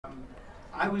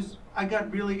I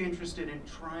got really interested in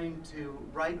trying to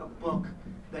write a book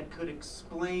that could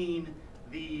explain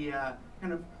the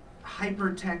kind of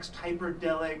hypertext,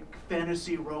 hyperdelic,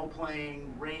 fantasy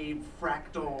role-playing, rave,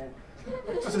 fractal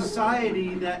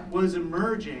society that was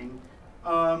emerging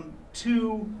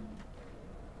to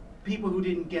people who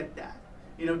didn't get that.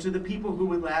 You know, to the people who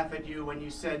would laugh at you when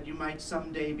you said you might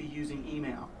someday be using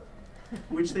email,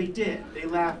 which they did. They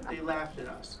laughed at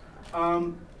us.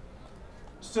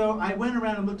 So I went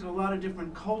around and looked at a lot of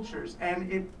different cultures,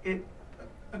 and it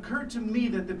occurred to me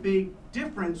that the big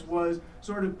difference was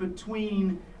sort of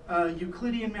between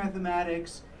Euclidean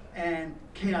mathematics and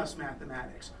chaos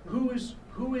mathematics.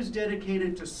 Who is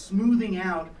dedicated to smoothing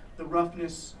out the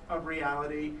roughness of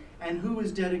reality, and who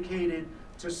is dedicated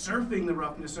to surfing the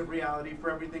roughness of reality for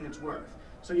everything it's worth?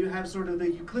 So you have sort of the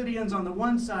Euclideans on the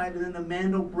one side, and then the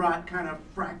Mandelbrot kind of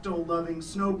fractal-loving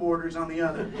snowboarders on the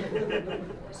other.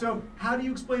 So how do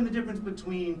you explain the difference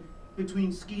between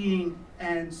skiing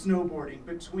and snowboarding,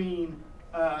 between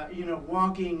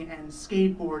walking and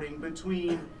skateboarding,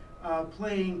 between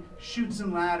playing Chutes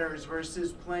and Ladders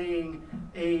versus playing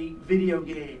a video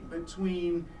game,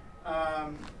 between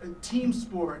team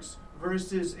sports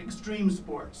versus extreme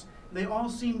sports? They all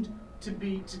seemed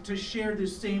to share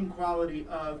this same quality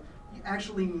of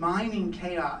actually mining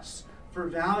chaos for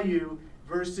value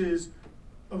versus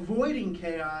avoiding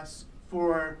chaos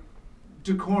for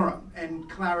decorum and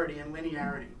clarity and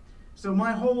linearity. So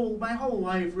my whole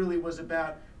life really was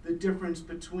about the difference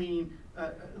between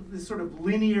this sort of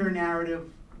linear narrative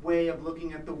way of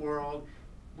looking at the world,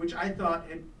 which I thought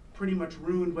had pretty much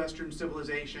ruined Western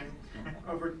civilization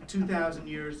over 2,000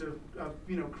 years of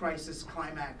crisis,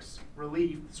 climax,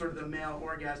 relief, sort of the male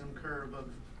orgasm curve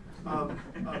of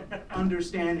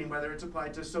understanding, whether it's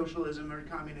applied to socialism or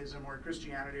communism or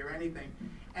Christianity or anything.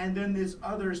 And then this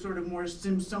other sort of more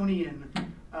Simpsonian,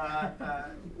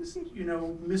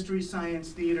 mystery science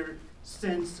theater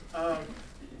sense of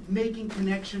making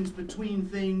connections between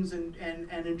things and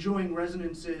enjoying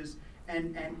resonances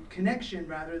and connection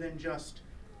rather than just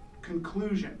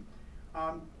conclusion.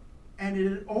 And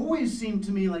it always seemed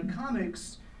to me like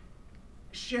comics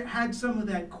had some of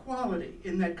that quality,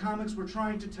 in that comics were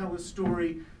trying to tell a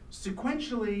story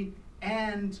sequentially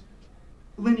and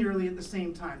linearly at the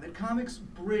same time. That comics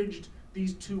bridged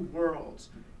these two worlds.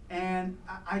 And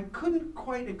I couldn't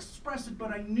quite express it,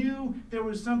 but I knew there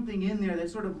was something in there, that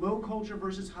sort of low culture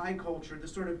versus high culture, the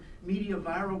sort of media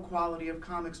viral quality of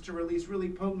comics to release really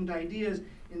potent ideas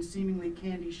in seemingly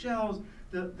candy shells,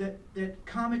 that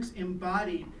comics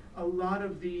embodied a lot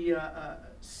of the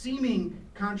seeming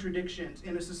contradictions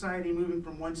in a society moving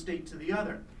from one state to the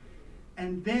other.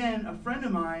 And then a friend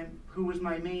of mine, who was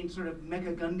my main sort of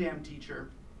Mecha Gundam teacher,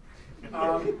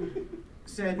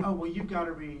 said, "Oh, well, you've got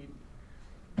to read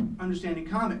Understanding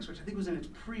Comics," which I think was in its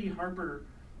pre-Harper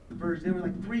version. There were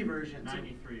like 3 versions.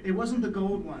 93. It wasn't the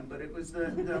gold one, but it was the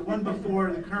one before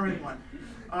the current one.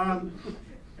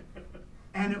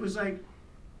 And it was like,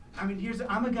 I mean,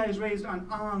 I'm a guy who's raised on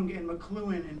Ong and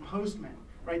McLuhan and Postman,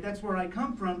 right? That's where I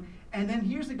come from. And then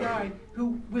here's a guy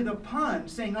who, with a pun,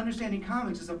 saying Understanding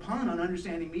Comics is a pun on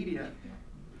Understanding Media.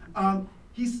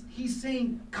 He's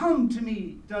saying, "Come to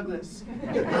me, Douglas.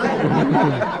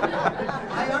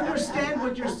 I understand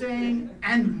what you're saying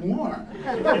and more."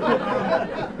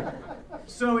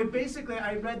 So it basically,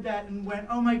 I read that and went,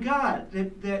 oh my God,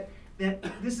 that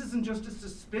this isn't just a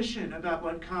suspicion about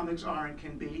what comics are and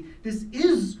can be. This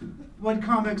is what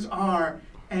comics are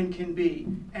and can be.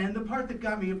 And the part that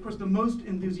got me, of course, the most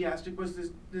enthusiastic was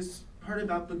this part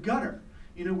about the gutter.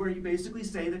 Where you basically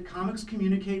say that comics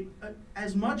communicate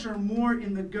as much or more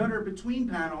in the gutter between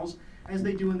panels as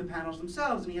they do in the panels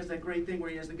themselves. And he has that great thing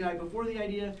where he has the guy before the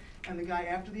idea and the guy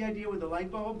after the idea with the light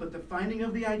bulb, but the finding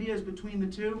of the idea is between the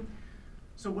two.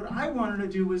 So what I wanted to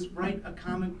do was write a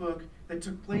comic book that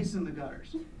took place in the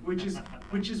gutters, which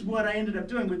is what I ended up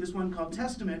doing with this one called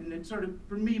Testament. And it sort of,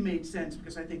 for me, made sense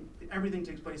because I think everything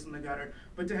takes place in the gutter.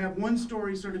 But to have one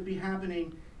story sort of be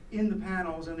happening in the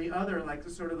panels and the other, like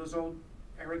sort of those old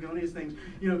Aragonius things,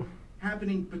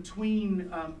 happening between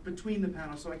the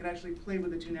panels, so I could actually play with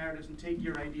the two narratives and take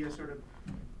your idea sort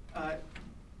of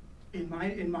in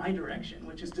my direction,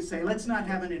 which is to say, let's not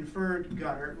have an inferred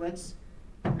gutter. Let's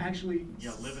actually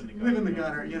live in the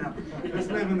gutter. Let's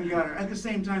live in the gutter at the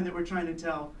same time that we're trying to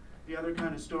tell the other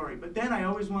kind of story. But then I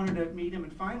always wanted to meet him,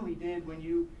 and finally did when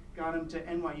you got him to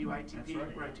NYU ITP,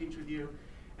 right, where I teach with you,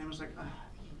 and was like,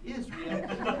 he is real.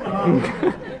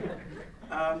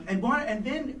 And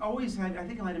then always had, I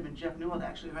think it might have been Jeff Newell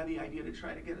actually had the idea to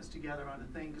try to get us together on a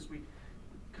thing, because we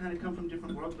kind of come from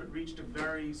different worlds but reached a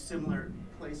very similar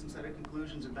place and set of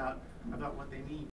conclusions about what they mean.